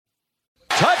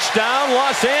Touchdown,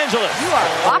 Los Angeles. You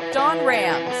are Locked On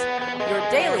Rams, your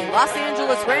daily Los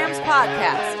Angeles Rams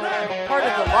podcast. Part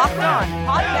of the Locked On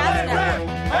Podcast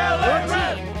Network. Your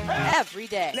team every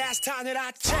day. Last time that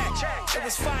I checked, it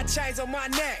was 5 chains on my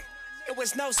neck. It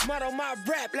was no smut on my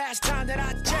rep. Last time that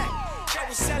I checked, I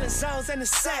was selling zones in the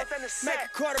set. Make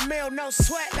 $250,000, no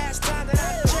sweat. Last time that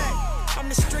I checked, I'm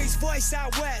the streets voice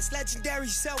out west. Legendary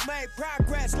self-made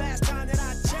progress. Last time that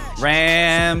I checked.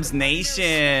 Rams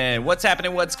Nation, what's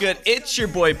happening? What's good? It's your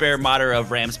boy Bear Motter of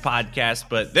Rams Podcast,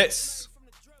 but this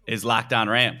is Locked On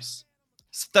Rams.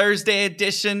 It's Thursday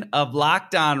edition of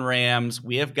Locked On Rams.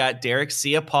 We have got Derek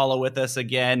Ciapala with us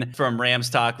again from Rams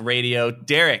Talk Radio.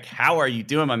 Derek, how are you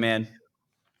doing, my man?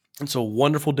 It's a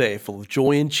wonderful day full of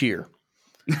joy and cheer.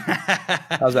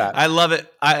 How's that? I love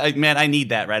it. I need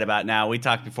that right about now. We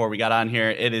talked before we got on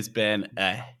here. It has been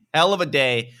a hell of a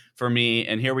day for me,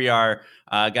 and here we are.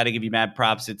 Got to give you mad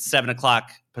props. It's 7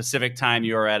 o'clock Pacific time.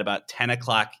 You are at about 10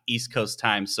 o'clock East Coast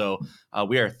time, so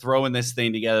we are throwing this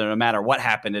thing together no matter what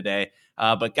happened today.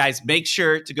 But guys, make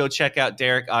sure to go check out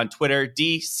Derek on Twitter,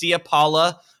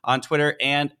 DCiapala on Twitter,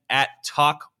 and at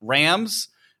Talk Rams.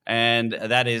 And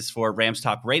that is for Rams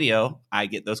Talk Radio. I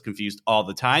get those confused all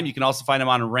the time. You can also find them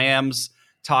on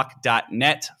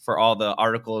ramstalk.net for all the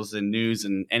articles and news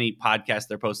and any podcast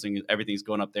they're posting. Everything's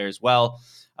going up there as well.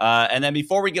 And then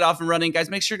before we get off and running, guys,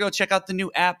 make sure to go check out the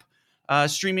new app,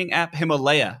 streaming app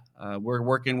Himalaya. We're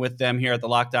working with them here at the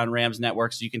Locked On Rams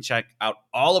Network, so you can check out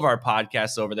all of our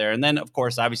podcasts over there. And then, of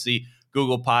course, obviously,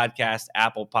 Google Podcasts,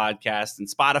 Apple Podcasts, and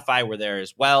Spotify, we're there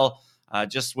as well.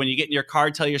 Just when you get in your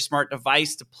car, tell your smart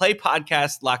device to play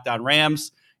podcast Locked On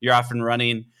Rams. You're off and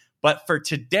running. But for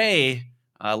today,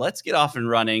 let's get off and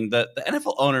running. The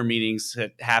NFL owner meetings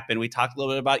that happened, we talked a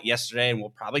little bit about yesterday, and we'll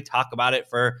probably talk about it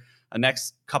for the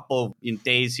next couple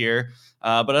days here.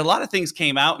 But a lot of things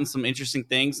came out and some interesting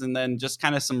things, and then just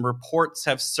kind of some reports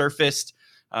have surfaced.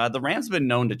 The Rams have been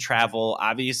known to travel.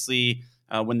 Obviously,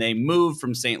 when they moved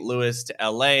from St. Louis to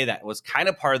LA, that was kind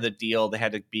of part of the deal. They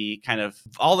had to be kind of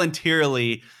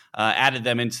voluntarily added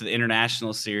them into the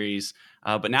international series.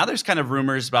 But now there's kind of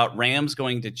rumors about Rams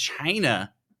going to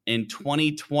China in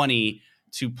 2020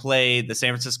 to play the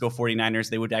San Francisco 49ers.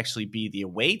 They would actually be the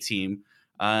away team.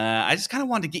 I just kind of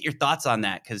wanted to get your thoughts on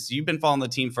that because you've been following the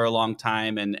team for a long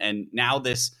time. And now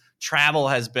this travel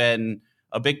has been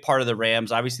a big part of the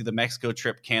Rams. Obviously, the Mexico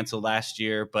trip canceled last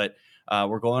year, but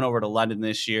we're going over to London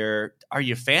this year. Are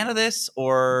you a fan of this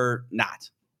or not?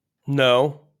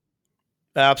 No,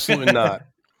 absolutely not.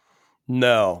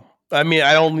 No. I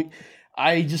mean,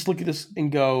 I just look at this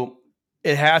and go,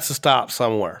 it has to stop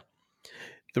somewhere.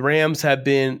 The Rams have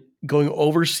been going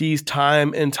overseas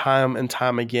time and time and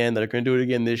time again. They're going to do it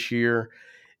again this year.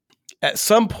 At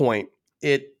some point,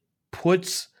 it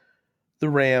puts the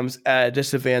Rams at a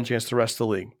disadvantage against the rest of the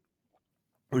league.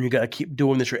 When you got to keep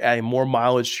doing this, you're adding more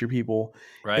mileage to your people.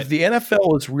 Right. If the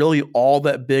NFL is really all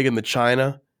that big in the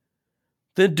China,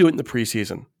 then do it in the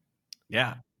preseason.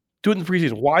 Yeah. Do it in the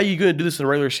preseason. Why are you going to do this in the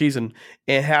regular season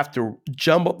and have to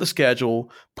jump up the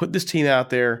schedule, put this team out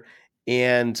there,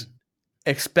 and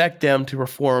expect them to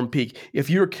perform peak? If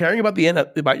you're caring about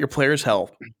about your players'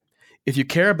 health, if you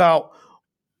care about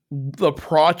the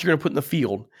product you're going to put in the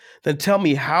field, then tell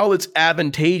me how it's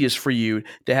advantageous for you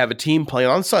to have a team playing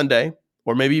on Sunday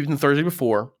or maybe even the Thursday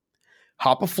before,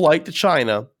 hop a flight to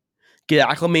China, get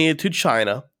acclimated to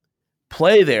China,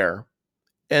 play there,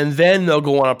 and then they'll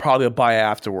go on probably a bye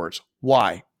afterwards.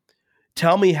 Why?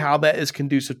 Tell me how that is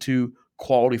conducive to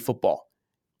quality football.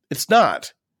 It's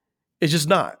not. It's just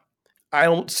not. I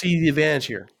don't see the advantage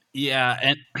here. Yeah,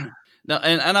 and no,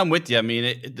 and I'm with you. I mean,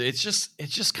 it's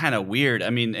just kind of weird.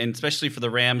 I mean, and especially for the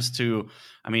Rams to.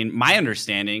 I mean, my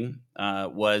understanding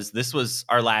was this was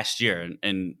our last year,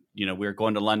 and you know we were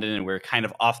going to London, and we were kind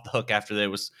of off the hook after that. It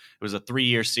was a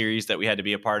 3-year series that we had to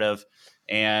be a part of,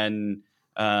 and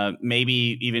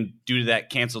maybe even due to that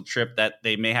canceled trip, that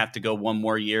they may have to go one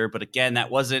more year. But again, that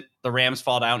wasn't the Rams'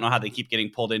 fault. I don't know how they keep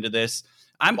getting pulled into this.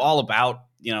 I'm all about,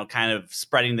 you know, kind of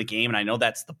spreading the game. And I know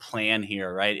that's the plan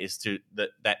here, right? Is to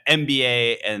that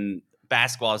NBA and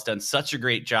basketball has done such a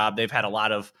great job. They've had a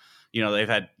lot of, you know, they've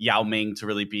had Yao Ming to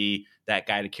really be that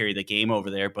guy to carry the game over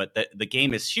there. But the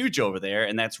game is huge over there.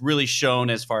 And that's really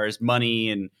shown as far as money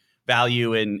and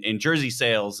value in jersey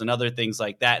sales and other things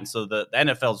like that. And so the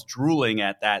NFL's drooling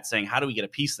at that, saying, how do we get a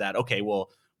piece of that? Okay,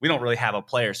 well, we don't really have a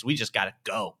player, so we just got to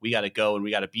go. We got to go, and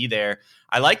we got to be there.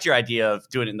 I liked your idea of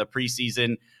doing it in the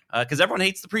preseason because everyone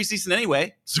hates the preseason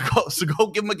anyway. So go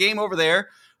give them a game over there.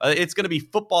 It's going to be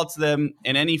football to them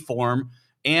in any form.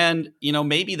 And, you know,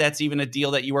 maybe that's even a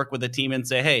deal that you work with a team and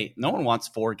say, hey, no one wants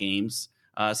 4 games.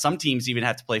 Some teams even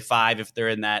have to play 5 if they're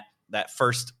in that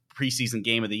first preseason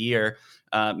game of the year.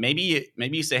 Maybe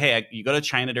you say, hey, you go to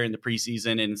China during the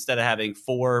preseason, and instead of having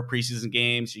 4 preseason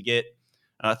games, you get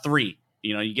 3.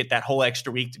 You get that whole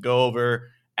extra week to go over,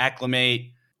 acclimate,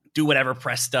 do whatever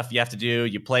press stuff you have to do.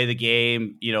 You play the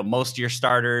game. Most of your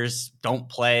starters don't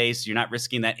play, so you're not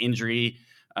risking that injury.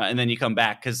 And then you come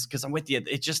back because I'm with you.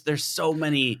 It's just there's so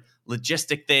many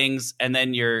logistic things, and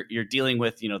then you're dealing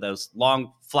with those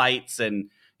long flights, and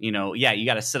you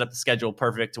got to set up the schedule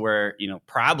perfect to where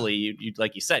probably you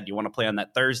like you said, you want to play on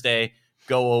that Thursday,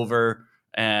 go over,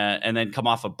 and then come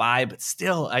off a bye. But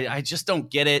still, I just don't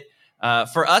get it.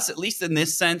 For us, at least in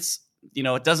this sense,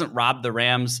 it doesn't rob the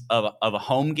Rams of a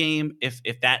home game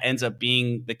if that ends up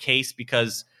being the case,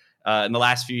 because in the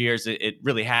last few years it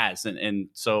really has. And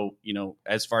so,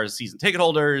 as far as season ticket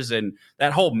holders and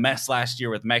that whole mess last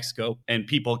year with Mexico and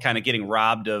people kind of getting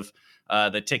robbed of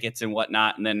the tickets and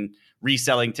whatnot, and then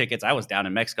reselling tickets. I was down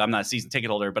in Mexico. I'm not a season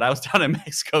ticket holder, but I was down in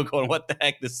Mexico going, what the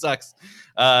heck? This sucks.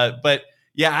 But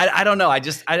yeah, I don't know. I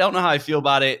don't know how I feel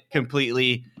about it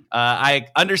completely. I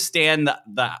understand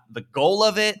the goal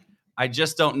of it. I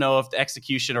just don't know if the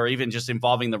execution or even just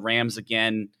involving the Rams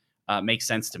again makes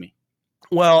sense to me.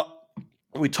 Well,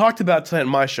 we talked about tonight in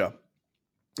my show,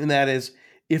 and that is,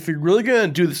 if you're really going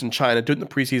to do this in China, do it in the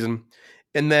preseason,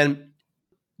 and then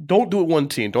don't do it one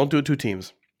team, don't do it 2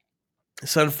 teams.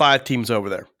 Send 5 teams over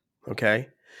there, okay?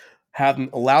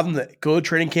 Allow them to go to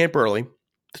training camp early,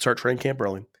 to start training camp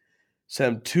early.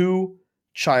 Send them to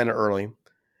China early,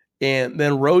 and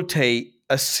then rotate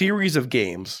a series of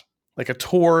games, like a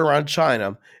tour around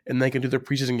China, and they can do their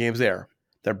preseason games there.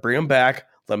 Then bring them back,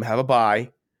 let them have a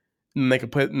bye, and they can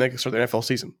start their NFL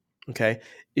season. Okay,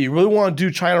 if you really want to do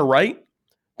China right,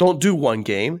 don't do one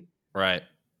game. Right.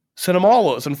 Send them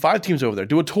all. Send 5 teams over there.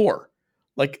 Do a tour,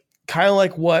 kind of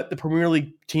like what the Premier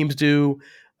League teams do,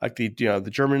 like the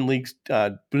German leagues,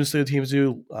 Bundesliga teams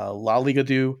do, La Liga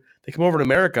do. They come over to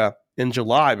America in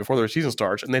July before their season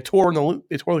starts, and they tour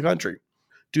the country.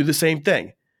 Do the same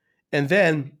thing, and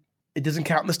then it doesn't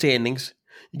count in the standings.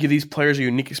 You give these players a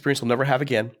unique experience they'll never have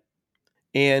again,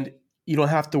 and you don't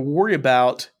have to worry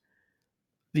about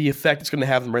the effect it's going to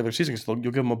have in the regular season. So you'll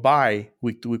give them a bye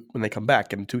week to week when they come back,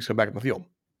 give them 2 weeks to come back in the field.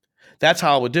 That's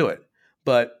how I would do it.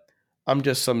 But I'm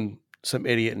just some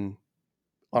idiot on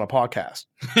a podcast.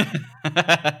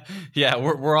 Yeah,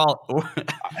 we're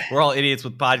all idiots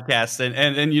with podcasts,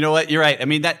 and you know what? You're right. I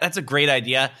mean that's a great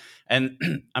idea,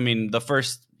 and I mean the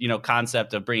first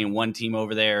concept of bringing one team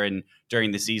over there and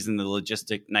during the season, the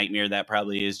logistic nightmare that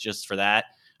probably is just for that.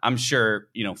 I'm sure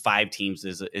 5 teams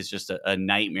is just a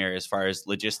nightmare as far as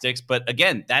logistics. But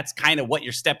again, that's kind of what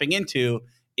you're stepping into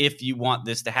if you want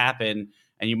this to happen,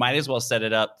 and you might as well set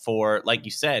it up for, like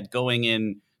you said, going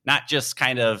in not just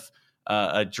kind of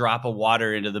a drop of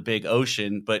water into the big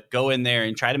ocean, but go in there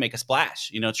and try to make a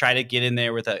splash. Try to get in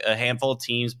there with a handful of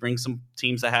teams, bring some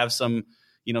teams that have some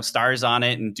stars on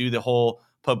it, and do the whole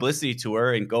publicity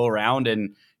tour and go around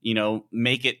and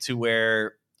make it to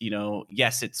where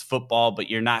yes, it's football, but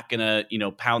you're not gonna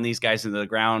pound these guys into the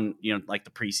ground like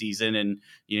the preseason, and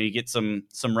you get some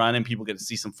run and people get to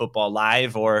see some football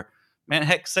live. Or man,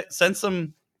 heck, send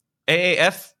some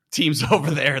AAF teams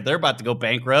over there. They're about to go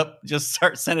bankrupt. Just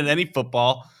start sending any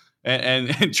football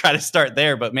and try to start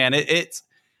there. But man, it's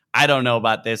I don't know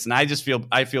about this, and I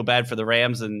feel bad for the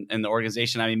Rams and the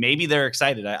organization. I mean, maybe they're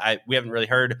excited. We haven't really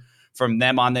heard from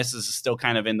them on this. This is still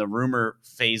kind of in the rumor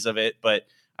phase of it, but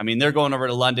I mean, they're going over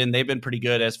to London. They've been pretty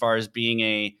good as far as being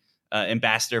a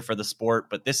ambassador for the sport,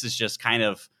 but this is just kind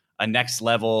of a next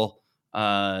level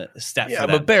step. Yeah, for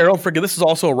them. But Bear, don't forget, this is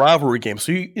also a rivalry game.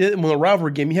 So when a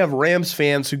rivalry game, you have Rams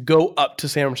fans who go up to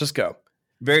San Francisco.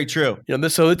 Very true.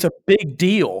 So it's a big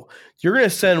deal. You're going to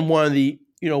send one of the,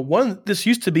 this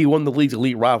used to be one of the league's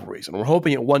elite rivalries, and we're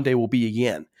hoping it one day will be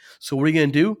again. So what are you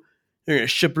going to do? You're going to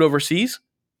ship it overseas?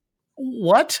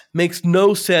 What? Makes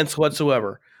no sense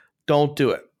whatsoever. Don't do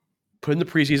it. Put in the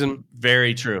preseason.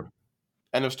 Very true.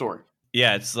 End of story.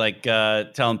 Yeah, it's like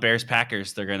telling Bears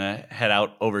Packers they're going to head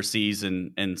out overseas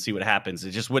and see what happens.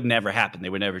 It just would never happen. They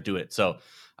would never do it. So,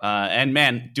 and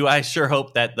man, do I sure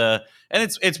hope that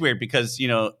and it's weird because,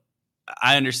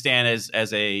 I understand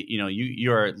as a,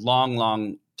 you're a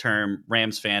long term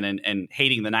Rams fan and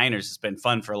hating the Niners has been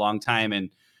fun for a long time.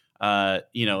 And,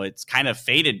 it's kind of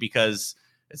faded because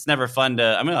it's never fun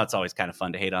it's always kind of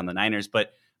fun to hate on the Niners,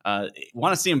 but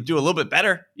want to see them do a little bit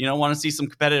better, want to see some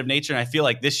competitive nature. And I feel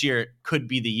like this year could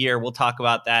be the year. We'll talk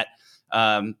about that,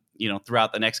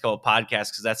 throughout the next couple of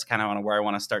podcasts, because that's kind of where I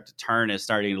want to start to turn, is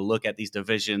starting to look at these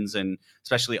divisions and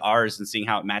especially ours and seeing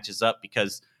how it matches up,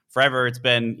 because forever it's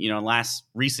been, in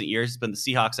recent years, it's been the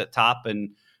Seahawks at top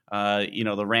and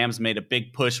The Rams made a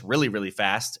big push really, really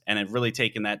fast and have really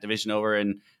taken that division over.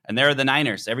 And they're the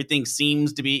Niners. Everything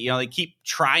seems to be, they keep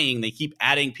trying. They keep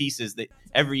adding pieces.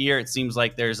 Every year it seems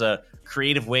like there's a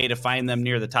creative way to find them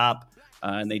near the top,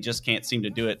 and they just can't seem to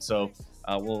do it. So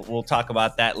we'll talk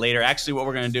about that later. Actually, what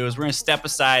we're going to do is we're going to step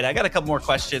aside. I got a couple more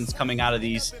questions coming out of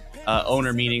these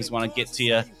owner meetings. Want to get to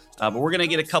you. But we're going to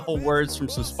get a couple words from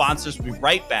some sponsors. We'll be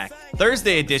right back.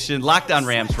 Thursday edition, Locked On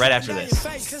Rams, right after this.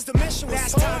 Last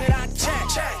time that I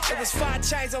checked, it was 5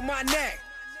 chains on my neck.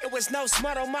 It was no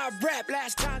smut on my rep.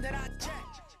 Last time that I checked.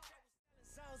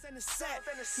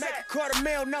 Make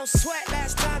 $250,000, no sweat.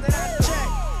 Last time that I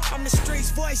checked. I'm the streets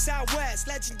voice out west.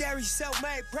 Legendary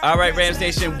self-made. All right, Rams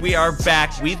Nation, we are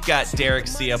back. We've got Derek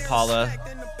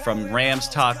Ciapala from Rams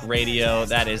Talk Radio.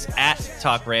 That is at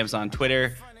Talk Rams on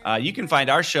Twitter. You can find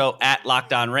our show at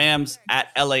Locked On Rams,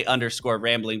 at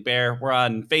LA_Rambling Bear. We're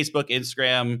on Facebook,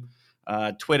 Instagram,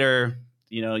 Twitter,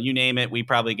 you name it. We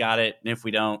probably got it. And if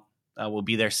we don't, we'll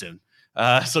be there soon.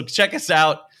 So check us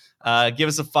out. Give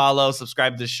us a follow,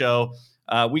 subscribe to the show.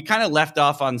 We kind of left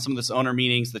off on some of this owner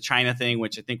meetings, the China thing,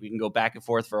 which I think we can go back and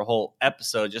forth for a whole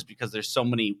episode just because there's so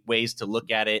many ways to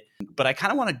look at it. But I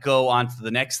kind of want to go on to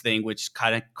the next thing, which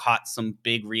kind of caught some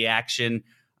big reaction.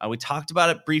 We talked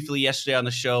about it briefly yesterday on the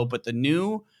show, but the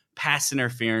new pass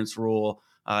interference rule,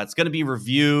 it's going to be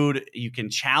reviewed. You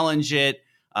can challenge it.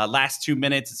 Last 2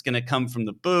 minutes, it's going to come from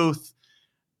the booth.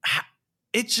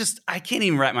 It's just, I can't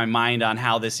even wrap my mind on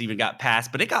how this even got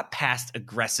passed, but it got passed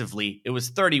aggressively. It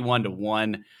was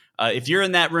 31-1. If you're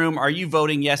in that room, are you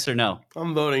voting yes or no?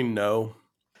 I'm voting no.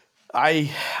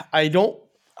 I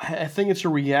think it's a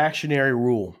reactionary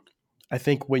rule. I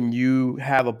think when you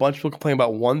have a bunch of people complain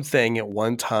about one thing at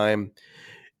one time,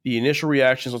 the initial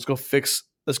reaction is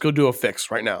let's go do a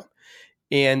fix right now.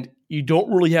 And you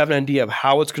don't really have an idea of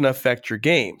how it's going to affect your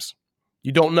games.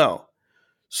 You don't know.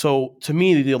 So to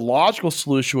me, the logical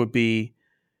solution would be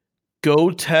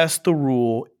go test the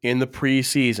rule in the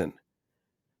preseason.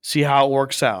 See how it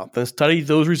works out. Then study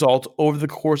those results over the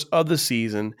course of the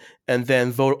season and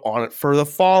then vote on it for the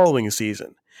following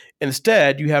season.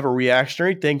 Instead, you have a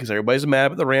reactionary thing because everybody's mad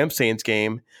about the Rams-Saints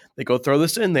game. They go throw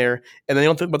this in there, and they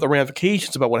don't think about the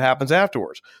ramifications about what happens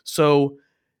afterwards. So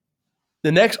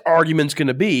the next argument's going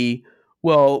to be,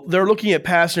 well, they're looking at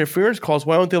pass interference calls.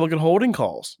 Why don't they look at holding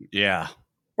calls? Yeah.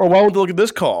 Or why won't they look at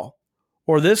this call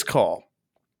or this call?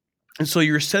 And so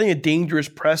you're setting a dangerous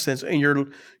precedent, and you're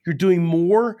doing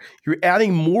more. You're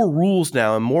adding more rules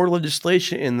now and more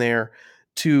legislation in there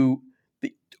to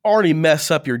already mess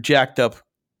up your jacked up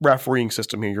refereeing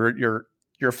system here.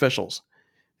 Your officials.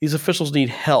 These officials need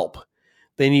help.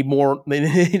 They need more.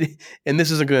 And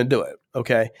this isn't going to do it.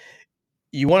 Okay,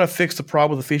 you want to fix the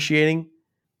problem with officiating?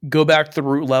 Go back to the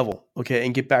root level, okay,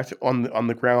 and get back to on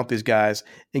the ground with these guys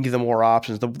and give them more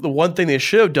options. The one thing they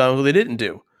should have done, what they didn't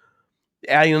do,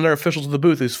 adding another official to the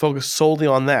booth who's focused solely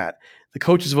on that. The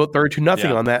coaches vote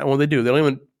 32-0 on that, and what they do, they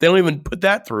don't even put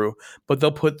that through, but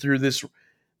they'll put through this.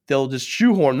 They'll just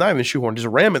just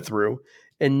ram it through,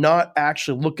 and not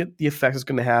actually look at the effects it's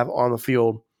going to have on the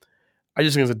field. I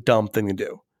just think it's a dumb thing to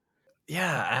do.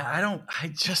 Yeah, I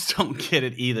just don't get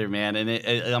it either, man. And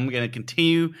I'm going to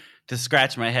continue to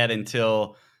scratch my head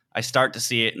until I start to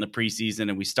see it in the preseason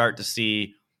and we start to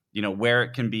see, where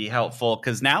it can be helpful.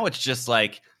 Because now it's just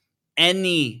like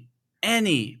any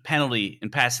penalty in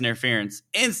pass interference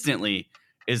instantly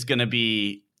is going to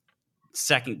be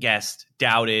second guessed,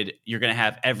 doubted. You're going to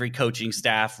have every coaching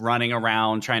staff running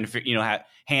around trying to, have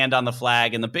hand on the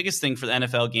flag. And the biggest thing for the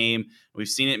NFL game, we've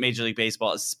seen it in Major League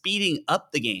Baseball, is speeding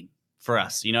up the game for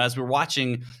us. As we're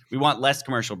watching, we want less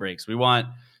commercial breaks. We want,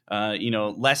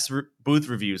 less booth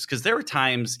reviews. Because there were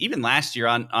times, even last year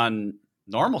on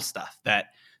normal stuff, that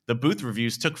the booth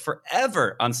reviews took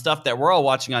forever on stuff that we're all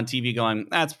watching on TV going,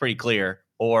 that's pretty clear.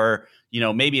 Or,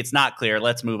 maybe it's not clear.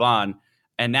 Let's move on.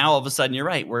 And now all of a sudden, you're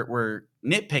right. We're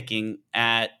nitpicking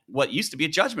at what used to be a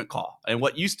judgment call and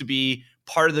what used to be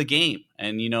part of the game.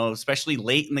 And, especially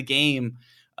late in the game,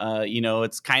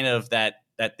 it's kind of that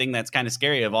thing that's kind of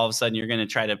scary of all of a sudden you're going to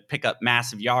try to pick up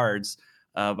massive yards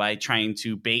by trying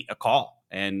to bait a call.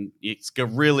 And it's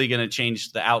really going to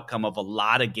change the outcome of a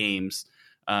lot of games.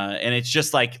 And it's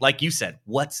just like you said,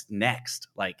 what's next?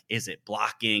 Like, is it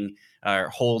blocking or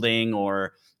holding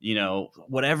or,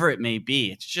 whatever it may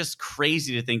be? It's just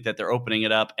crazy to think that they're opening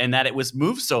it up and that it was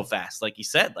moved so fast. Like you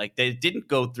said, like they didn't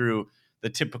go through the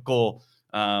typical,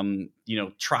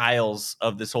 trials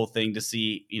of this whole thing to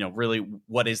see, really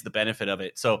what is the benefit of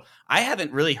it. So I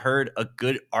haven't really heard a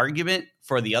good argument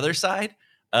for the other side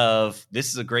of this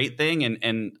is a great thing.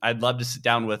 And I'd love to sit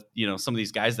down with, some of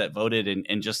these guys that voted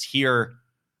and just hear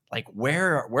like,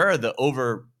 where are the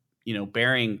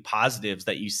bearing positives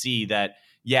that you see that,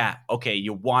 yeah, okay,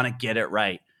 you want to get it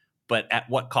right, but at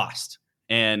what cost?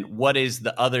 And what is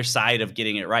the other side of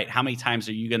getting it right? How many times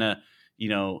are you going to,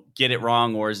 get it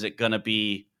wrong, or is it going to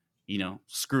be,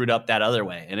 screwed up that other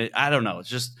way? And I don't know.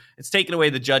 It's taking away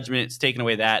the judgment. It's taking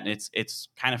away that. And it's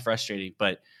kind of frustrating,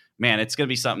 but man, it's going to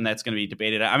be something that's going to be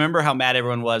debated. I remember how mad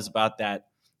everyone was about that,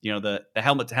 the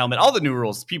helmet to helmet, all the new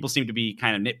rules. People seem to be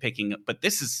kind of nitpicking, but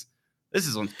this is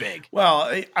one's big.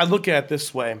 Well, I look at it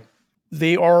this way.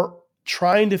 They are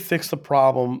trying to fix the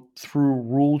problem through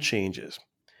rule changes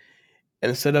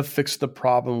instead of fix the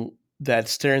problem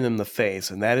that's staring them in the face,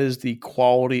 and that is the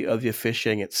quality of the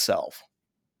officiating itself.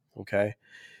 Okay?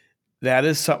 That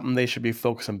is something they should be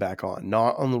focusing back on,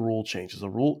 not on the rule changes. The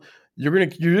rule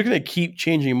you're gonna keep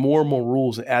changing more and more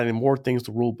rules and adding more things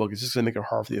to the rule book. It's just gonna make it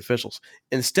hard for the officials.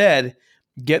 Instead,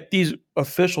 get these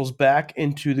officials back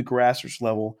into the grassroots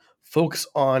level. Focus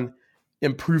on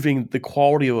improving the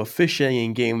quality of officiating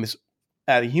in games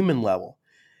at a human level.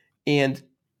 And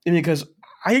because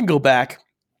I can go back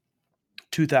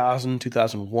 2000,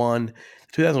 2001.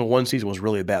 2001 season was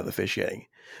really bad with officiating.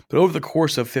 But over the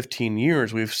course of 15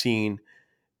 years, we've seen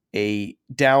a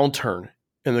downturn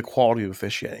in the quality of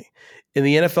officiating. And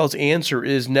the NFL's answer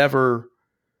is never,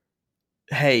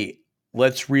 hey,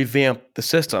 let's revamp the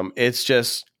system. It's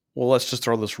just, well, let's just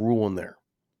throw this rule in there.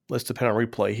 Let's depend on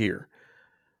replay here.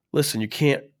 Listen, you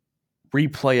can't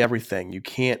replay everything. You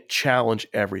can't challenge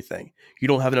everything. You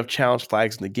don't have enough challenge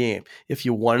flags in the game. If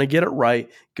you want to get it right,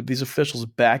 get these officials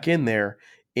back in there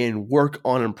and work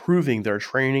on improving their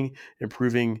training,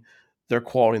 improving their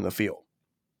quality in the field.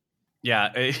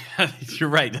 Yeah, you're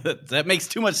right. That makes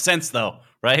too much sense, though,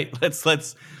 right?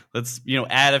 Let's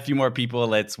add a few more people.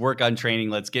 Let's work on training.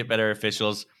 Let's get better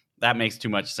officials. That makes too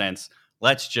much sense.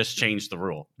 Let's just change the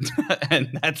rule.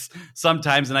 And that's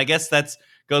sometimes, and I guess that's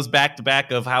goes back to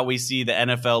back of how we see the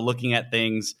NFL looking at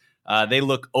things. They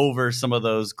look over some of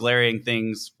those glaring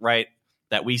things, right,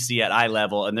 that we see at eye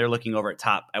level, and they're looking over at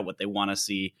top at what they want to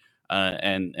see.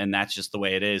 And that's just the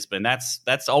way it is. But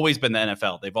that's always been the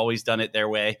NFL. They've always done it their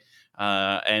way.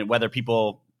 And whether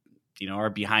people, are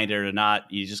behind it or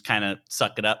not, you just kind of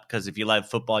suck it up, because if you love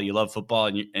football,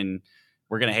 and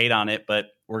we're going to hate on it, but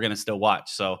we're going to still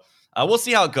watch. So we'll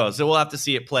see how it goes. So we'll have to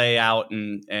see it play out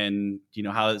and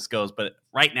how this goes. But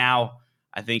right now,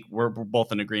 I think we're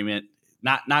both in agreement.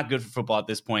 Not good for football at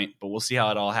this point, but we'll see how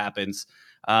it all happens.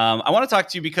 I want to talk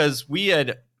to you because we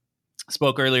had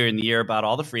spoke earlier in the year about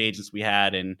all the free agents we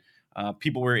had and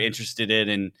people we were interested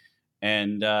in.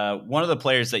 And one of the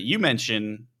players that you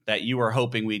mentioned that you were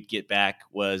hoping we'd get back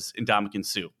was Ndamukong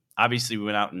Suh. Obviously, we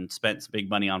went out and spent some big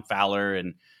money on Fowler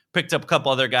and picked up a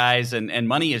couple other guys, and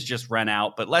money has just run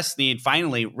out. But Les Snead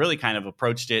finally really kind of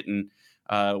approached it, and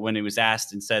when he was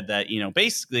asked, and said that,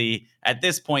 basically at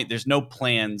this point, there's no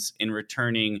plans in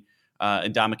returning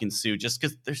Ndamukong Suh just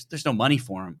because there's no money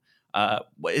for him.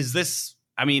 Is this?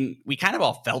 I mean, we kind of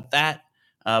all felt that,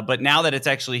 but now that it's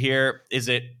actually here, is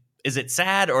it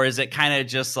sad, or is it kind of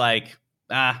just like,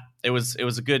 it was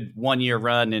a good 1 year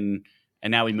run and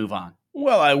now we move on?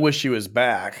 Well, I wish he was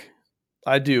back.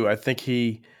 I do. I think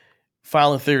he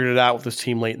finally figured it out with his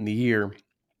team late in the year.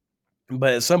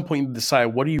 But at some point, you decide,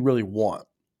 what do you really want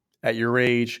at your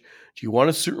age? Do you want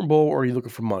a Super Bowl, or are you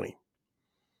looking for money?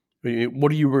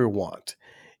 What do you really want?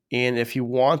 And if he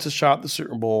wants a shot at the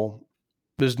Super Bowl,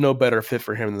 there's no better fit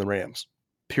for him than the Rams,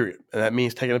 period. And that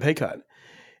means taking a pay cut.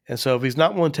 And so if he's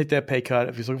not willing to take that pay cut,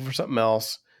 if he's looking for something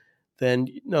else, then,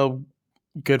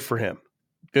 good for him.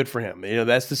 Good for him.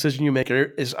 That's the decision you make.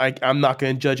 I'm not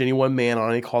going to judge any one man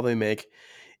on any call they make.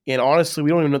 And honestly,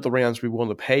 we don't even know if the Rams would be willing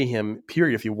to pay him,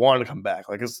 period, if he wanted to come back.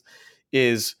 Like, there's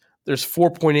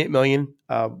 $4.8 million,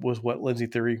 was what Lindsey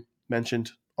Theory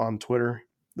mentioned on Twitter,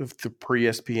 per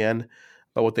ESPN,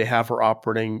 about what they have for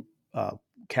operating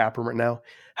cap room right now.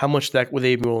 How much that would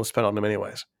they be willing to spend on him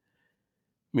anyways?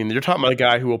 I mean, you're talking about a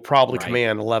guy who will probably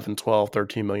command $11, $12,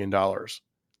 $13 million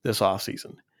this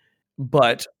offseason.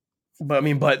 But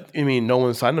no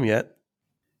one signed him yet.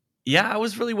 Yeah, I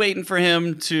was really waiting for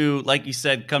him to, like you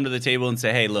said, come to the table and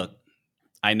say, hey, look,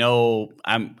 I know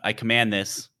I command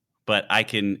this, but I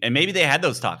can, and maybe they had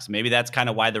those talks. Maybe that's kind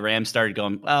of why the Rams started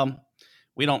going, well,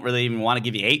 we don't really even want to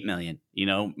give you $8 million.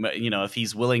 If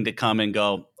he's willing to come and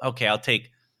go, okay, I'll take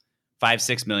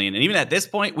 $5-6 million. And even at this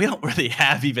point, we don't really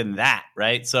have even that,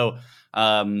 right? So,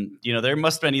 there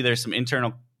must have been either some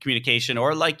internal communication,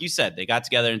 or like you said, they got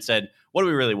together and said, what do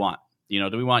we really want? Do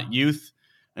we want youth?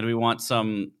 And we want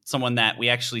someone that we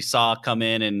actually saw come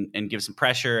in and give some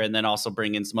pressure, and then also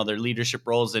bring in some other leadership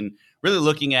roles, and really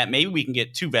looking at maybe we can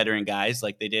get 2 veteran guys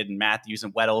like they did in Matthews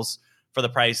and Weddles for the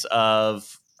price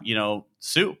of,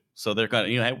 Suh. So they're going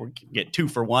to, hey, we'll get 2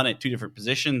 for 1 at 2 different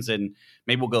positions, and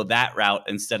maybe we'll go that route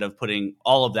instead of putting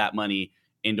all of that money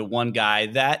into one guy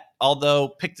that, although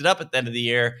picked it up at the end of the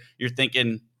year, you're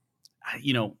thinking,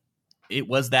 it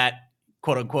was that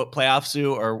quote unquote playoff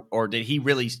Sue, or did he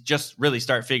really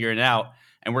start figuring it out,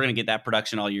 and we're going to get that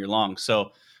production all year long.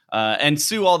 So, and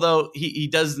Sue, although he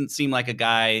doesn't seem like a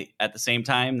guy at the same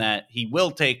time that he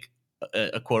will take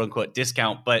a quote unquote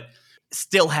discount, but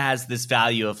still has this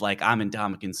value of like, I'm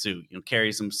Ndamukong Suh,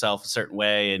 carries himself a certain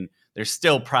way. And there's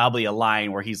still probably a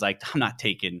line where he's like, I'm not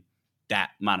taking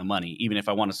that amount of money. Even if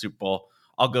I want a Super Bowl,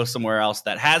 I'll go somewhere else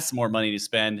that has some more money to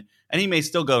spend. And he may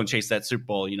still go and chase that Super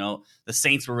Bowl. The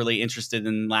Saints were really interested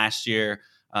in last year,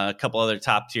 a couple other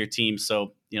top tier teams.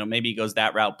 So, maybe he goes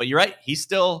that route, but you're right. He's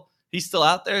still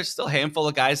out there. Still a handful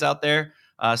of guys out there.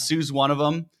 Sue's one of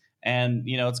them. And,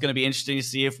 it's going to be interesting to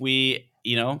see if we,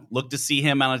 look to see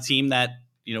him on a team that,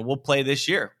 we'll play this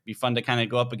year. Be fun to kind of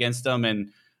go up against them.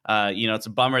 And, it's a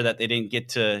bummer that they didn't get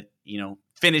to,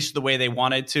 finish the way they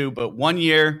wanted to. But 1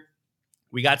 year,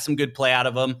 we got some good play out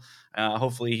of him.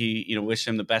 Hopefully he, wish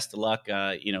him the best of luck,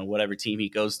 whatever team he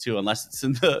goes to, unless it's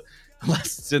in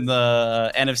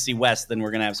the NFC West, then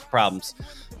we're going to have some problems.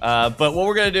 But what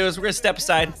we're going to do is we're going to step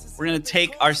aside. We're going to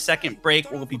take our second break.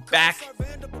 We'll be back.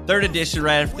 Third edition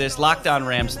right after this. Locked On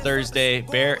Rams Thursday.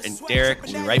 Bear and Derek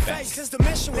will be right back.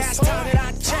 Last time that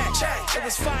I checked, it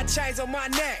was 5 chains on my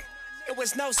neck. It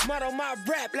was no smut on my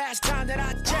rep. Last time that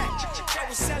I checked, I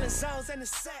was selling zones in the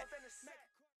set.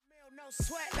 No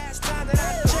sweat last time that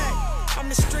I checked. I'm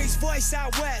the streets voice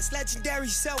out west. Legendary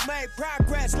self-made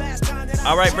progress last time that I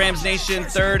All right, Rams Nation,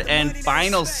 third and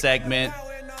final segment.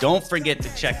 Don't forget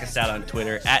to check us out on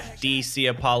Twitter at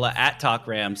DCapala, at Talk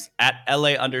Rams, at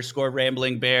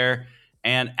LA_Rambling Bear,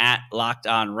 and at Locked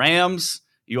On Rams.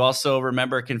 You also,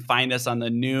 remember, can find us on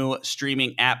the new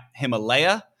streaming app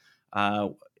Himalaya.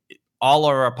 All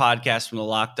of our podcasts from the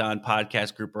Locked On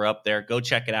podcast group are up there. Go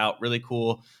check it out. Really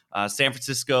cool. San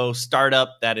Francisco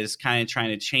startup that is kind of trying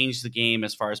to change the game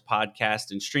as far as podcast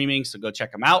and streaming. So go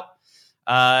check them out.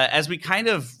 As we kind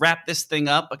of wrap this thing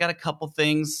up, I got a couple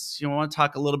things. I want to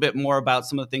talk a little bit more about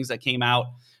some of the things that came out.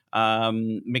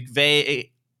 McVay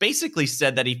basically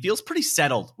said that he feels pretty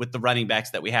settled with the running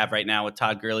backs that we have right now with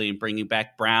Todd Gurley and bringing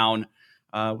back Brown.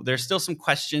 There's still some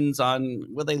questions on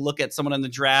will they look at someone in the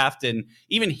draft, and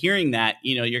even hearing that,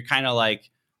 you're kind of like,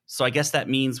 so I guess that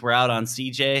means we're out on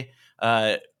CJ.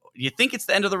 Do you think it's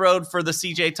the end of the road for the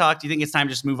CJ talk? Do you think it's time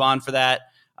to just move on for that?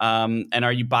 And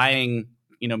are you buying,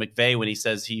 McVay when he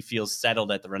says he feels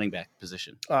settled at the running back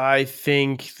position? I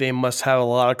think they must have a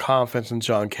lot of confidence in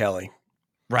John Kelly.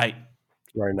 Right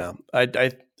now.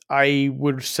 I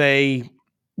would say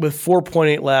with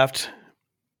 4.8 left,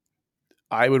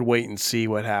 I would wait and see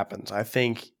what happens. I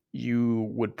think you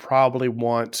would probably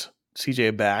want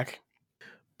CJ back,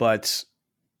 but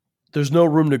there's no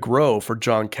room to grow for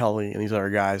John Kelly and these other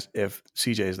guys if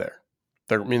CJ is there.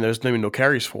 There's going to be no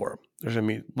carries for him. There's going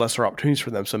to be lesser opportunities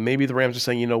for them. So maybe the Rams are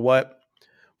saying, you know what?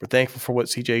 We're thankful for what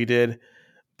CJ did,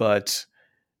 but,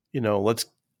 let's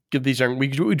give these young – we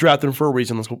drafted them for a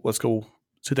reason. Let's go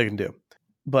see what they can do.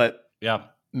 But yeah,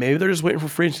 maybe they're just waiting for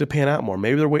free agency to pan out more.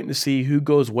 Maybe they're waiting to see who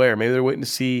goes where. Maybe they're waiting to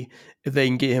see if they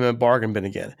can get him a bargain bin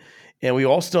again. And we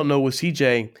also don't know with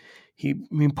CJ – he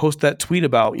posted that tweet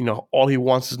about, all he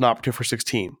wants is an opportunity for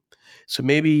 16. So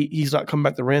maybe he's not coming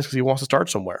back to the Rams because he wants to start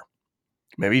somewhere.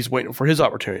 Maybe he's waiting for his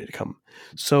opportunity to come.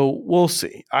 So we'll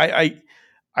see. I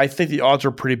think the odds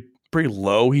are pretty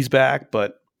low he's back,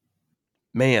 but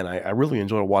man, I really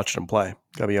enjoyed watching him play.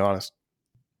 Gotta be honest.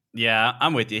 Yeah,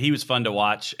 I'm with you. He was fun to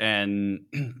watch, and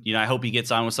I hope he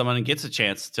gets on with someone and gets a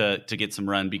chance to get some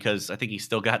run, because I think he's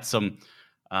still got some.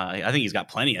 I think he's got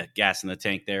plenty of gas in the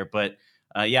tank there, but.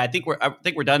 I think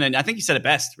we're done, and I think he said it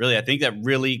best. Really, I think that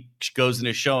really goes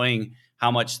into showing how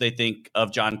much they think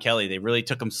of John Kelly. They really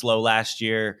took him slow last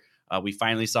year. We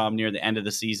finally saw him near the end of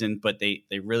the season, but they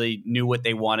really knew what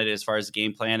they wanted as far as the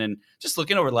game plan. And just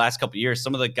looking over the last couple of years,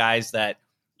 some of the guys that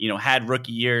had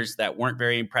rookie years that weren't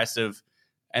very impressive,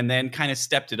 and then kind of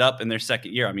stepped it up in their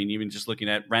second year. I mean, even just looking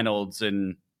at Reynolds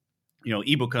and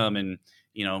Ibukam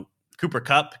and Cooper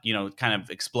Kupp, kind of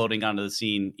exploding onto the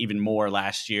scene even more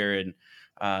last year, and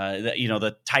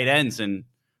the tight ends and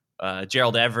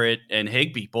Gerald Everett and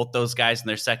Higbee, both those guys in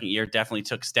their second year definitely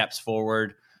took steps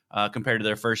forward compared to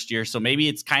their first year. So maybe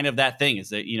it's kind of that thing is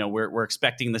that, we're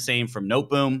expecting the same from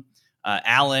Noteboom,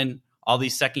 Allen, all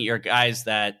these second year guys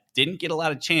that didn't get a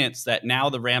lot of chance, that now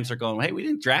the Rams are going, hey, we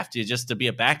didn't draft you just to be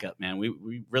a backup, man.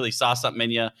 We really saw something in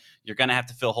you. You're going to have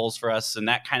to fill holes for us. And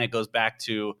that kind of goes back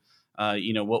to,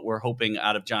 what we're hoping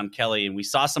out of John Kelly. And we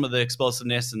saw some of the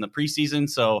explosiveness in the preseason.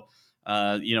 So,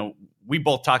 We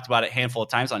both talked about it a handful of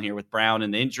times on here with Brown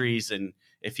and the injuries and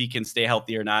if he can stay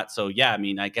healthy or not. So, yeah, I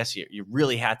mean, I guess you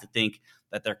really have to think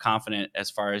that they're confident as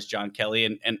far as John Kelly.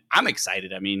 And I'm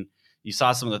excited. I mean, you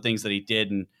saw some of the things that he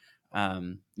did. And,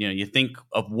 you think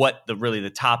of what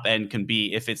the top end can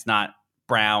be if it's not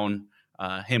Brown,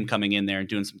 him coming in there and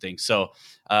doing some things. So,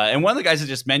 and one of the guys I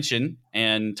just mentioned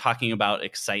and talking about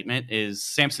excitement is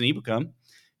Samson Ebukam.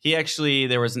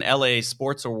 There was an LA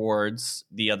Sports Awards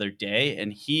the other day,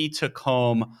 and he took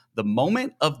home the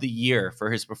moment of the year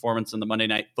for his performance in the Monday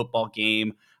Night Football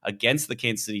game against the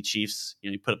Kansas City Chiefs.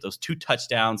 He put up those 2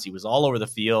 touchdowns. He was all over the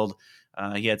field.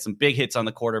 He had some big hits on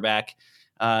the quarterback.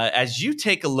 As you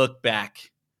take a look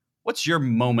back, what's your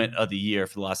moment of the year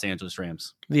for the Los Angeles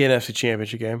Rams? The NFC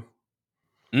Championship game.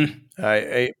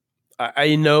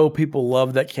 I know people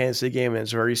love that Kansas City game, and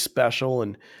it's very special,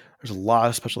 and there's a lot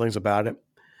of special things about it.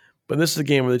 But this is a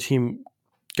game where the team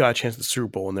got a chance at the Super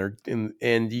Bowl, and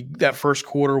that first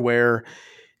quarter where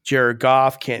Jared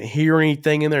Goff can't hear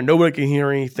anything in there, nobody can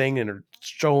hear anything, and they're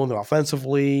struggling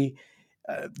offensively.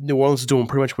 New Orleans is doing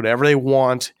pretty much whatever they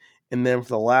want, and then for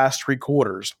the last 3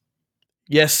 quarters,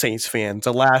 yes, Saints fans,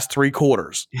 the last 3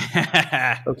 quarters,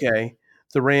 okay,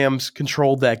 the Rams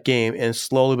controlled that game and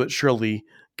slowly but surely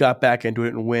got back into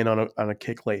it and win on a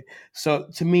kick late. So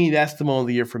to me, that's the moment of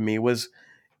the year for me, was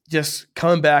just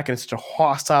coming back in such a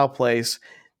hostile place,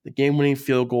 the game-winning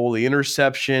field goal, the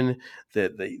interception,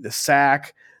 the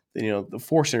sack, the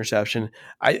forced interception.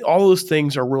 All those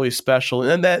things are really special,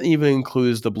 and that even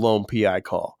includes the blown PI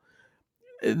call.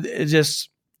 It just,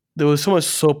 there was so much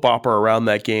soap opera around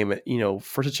that game,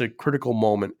 for such a critical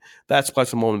moment. That's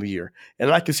the moment of the year.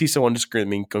 And I can see someone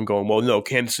disagreeing, going, well, no,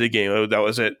 Kansas City game, that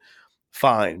was it.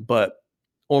 Fine, but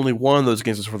only one of those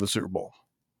games was for the Super Bowl.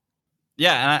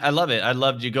 Yeah, and I love it. I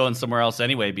loved you going somewhere else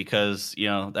anyway because,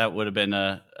 that would have been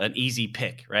an easy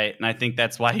pick, right? And I think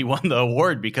that's why he won the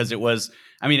award, because it was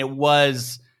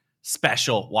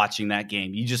special watching that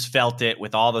game. You just felt it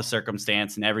with all the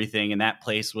circumstance and everything, and that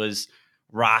place was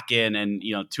rocking, and,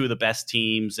 2 of the best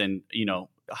teams, and,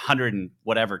 100 and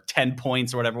whatever, 10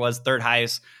 points or whatever it was, third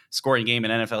highest scoring game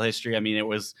in NFL history. I mean, it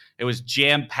was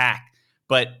jam-packed.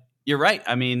 But you're right.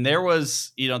 I mean, there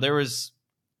was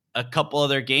a couple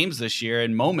other games this year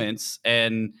and moments,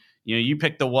 and you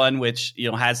picked the one which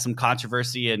has some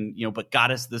controversy and but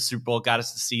got us to the Super Bowl, got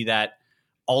us to see that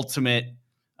ultimate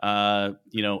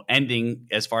ending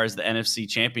as far as the NFC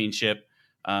Championship.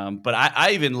 But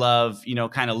I even love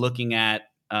kind of looking at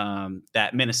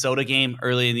that Minnesota game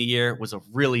early in the year. Was a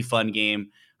really fun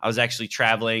game. I was actually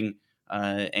traveling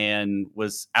and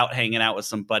was out hanging out with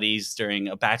some buddies during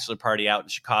a bachelor party out in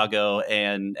Chicago,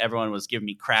 and everyone was giving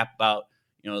me crap about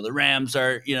the Rams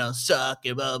are, suck,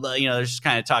 and blah, blah, they're just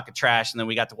kind of talking trash. And then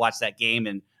we got to watch that game,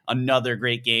 and another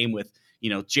great game with,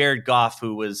 Jared Goff,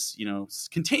 who was,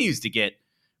 continues to get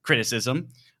criticism.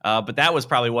 But that was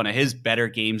probably one of his better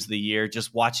games of the year,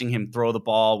 just watching him throw the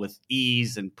ball with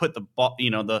ease and put the ball,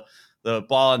 the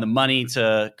ball and the money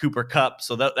to Cooper Kupp.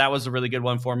 So that was a really good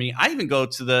one for me. I even go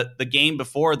to the game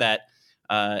before that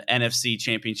NFC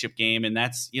Championship game, and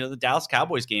that's, the Dallas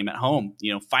Cowboys game at home,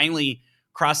 finally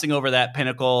crossing over that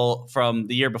pinnacle from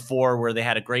the year before where they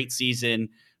had a great season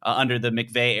under the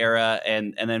McVay era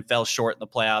and then fell short in the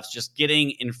playoffs, just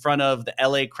getting in front of the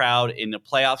LA crowd in a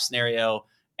playoff scenario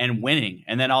and winning,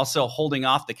 and then also holding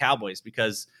off the Cowboys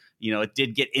because, it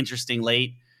did get interesting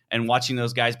late, and watching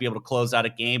those guys be able to close out a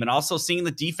game, and also seeing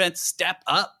the defense step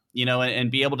up, and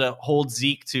be able to hold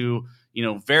Zeke to,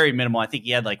 very minimal. I think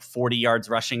he had like 40 yards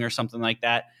rushing or something like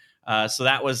that. So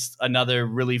that was another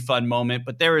really fun moment.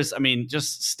 But there was,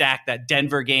 just stacked. That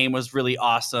Denver game was really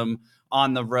awesome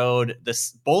on the road.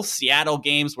 Both Seattle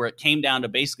games where it came down to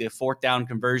basically a 4th down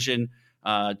conversion.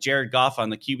 Jared Goff on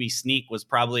the QB sneak was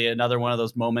probably another one of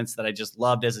those moments that I just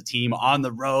loved as a team on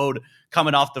the road,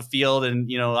 coming off the field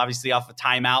and, obviously off a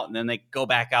timeout, and then they go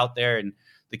back out there and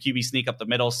the QB sneak up the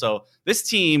middle. So this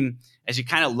team, as you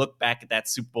kind of look back at that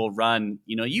Super Bowl run,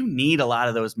 you need a lot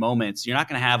of those moments. You're not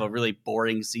going to have a really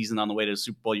boring season on the way to the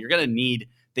Super Bowl. You're going to need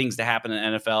things to happen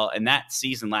in the NFL. And that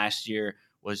season last year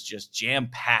was just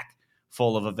jam-packed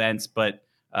full of events. But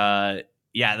a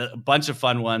bunch of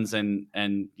fun ones. And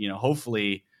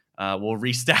hopefully we'll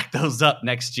restack those up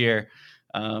next year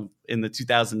in the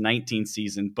 2019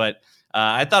 season. But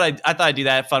I thought I'd do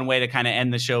that. A fun way to kind of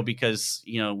end the show because,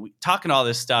 talking all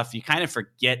this stuff, you kind of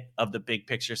forget of the big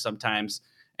picture sometimes,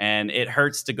 and it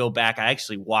hurts to go back. I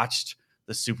actually watched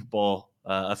the Super Bowl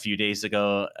a few days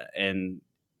ago, and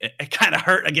it kind of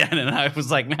hurt again. And I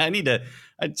was like, man, I need to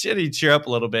cheer up a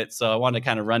little bit. So I wanted to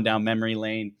kind of run down memory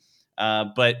lane.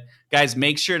 But guys,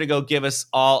 make sure to go give us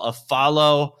all a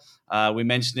follow. We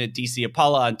mentioned it, DC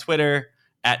Apollo on Twitter,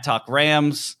 at Talk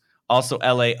Rams, also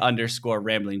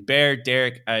LA_Rambling Bear.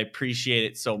 Derek, I appreciate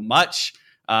it so much.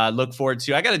 Look forward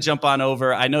to. I got to jump on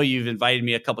over. I know you've invited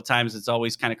me a couple times. It's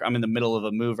always kind of. I'm in the middle of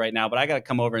a move right now, but I got to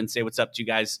come over and say what's up to you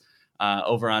guys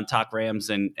over on Talk Rams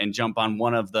and jump on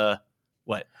one of the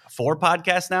 4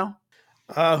 podcasts now.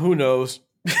 Who knows?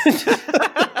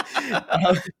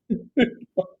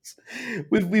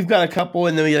 We've got a couple,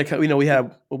 and then we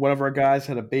have one of our guys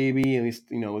had a baby, and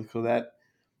so that.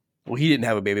 Well, he didn't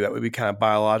have a baby. That would be kind of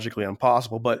biologically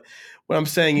impossible. But what I'm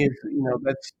saying is,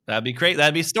 that'd be great.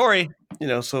 That'd be a story.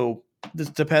 So this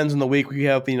depends on the week. We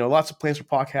have, lots of plans for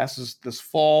podcasts this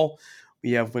fall.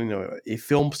 We have, a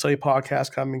film study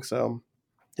podcast coming. So,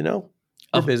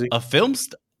 we're busy. A film,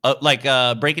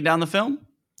 breaking down the film?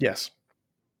 Yes.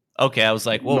 Okay. I was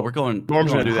like, whoa, we're going to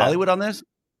Hollywood on this?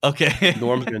 Okay.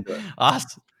 Norm's going to do it.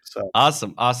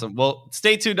 Awesome. Well,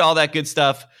 stay tuned to all that good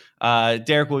stuff.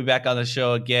 Derek will be back on the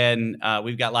show again.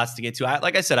 We've got lots to get to.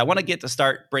 Like I said, I want to get to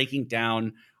start breaking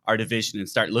down our division and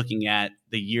start looking at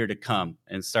the year to come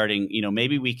and starting,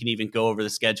 maybe we can even go over the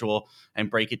schedule and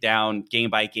break it down game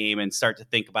by game and start to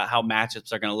think about how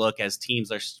matchups are going to look as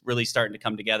teams are really starting to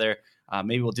come together.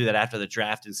 Maybe we'll do that after the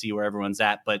draft and see where everyone's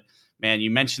at. But man,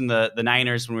 you mentioned the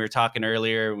Niners when we were talking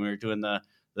earlier, when we were doing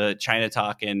the China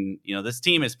talk, and this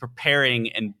team is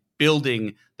preparing and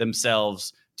building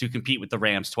themselves to compete with the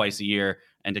Rams twice a year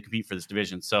and to compete for this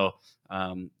division. So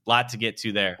lot to get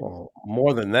to there. Well,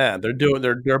 more than that,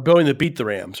 they're building to beat the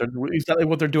Rams. Exactly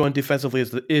what they're doing defensively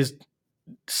is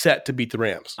set to beat the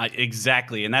Rams.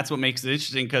 Exactly. And that's what makes it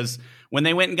interesting, because when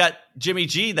they went and got Jimmy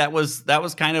G, that was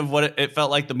kind of what it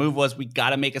felt like the move was. We got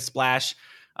to make a splash.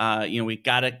 We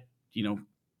got to,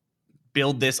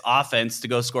 build this offense to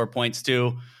go score points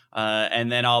too.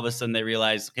 And then all of a sudden they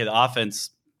realized, okay, the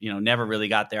offense, never really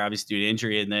got there, obviously due to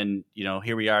injury. And then,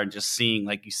 here we are just seeing,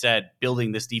 like you said,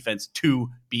 building this defense to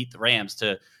beat the Rams,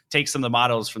 to take some of the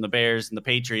models from the Bears and the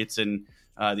Patriots and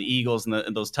the Eagles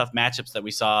and those tough matchups that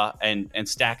we saw and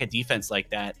stack a defense like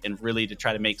that and really to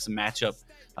try to make some matchup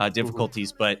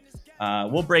difficulties. But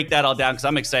we'll break that all down because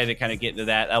I'm excited to kind of get into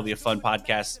that. That'll be a fun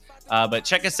podcast. But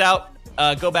check us out.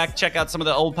 Go back, check out some of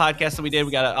the old podcasts that we did.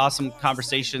 We got awesome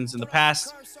conversations in the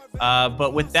past.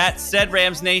 But with that said,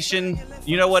 Rams Nation,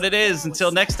 you know what it is.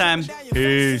 Until next time,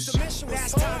 peace.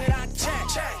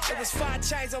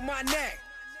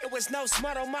 It was no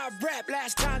smut on my rap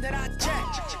last time that I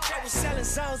checked. I was selling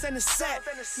zones in the set.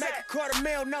 Make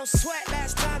 $250,000, no sweat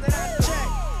last time that I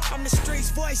checked. I'm the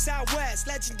streets voice out west.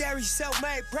 Legendary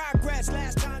self-made progress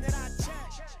last time that I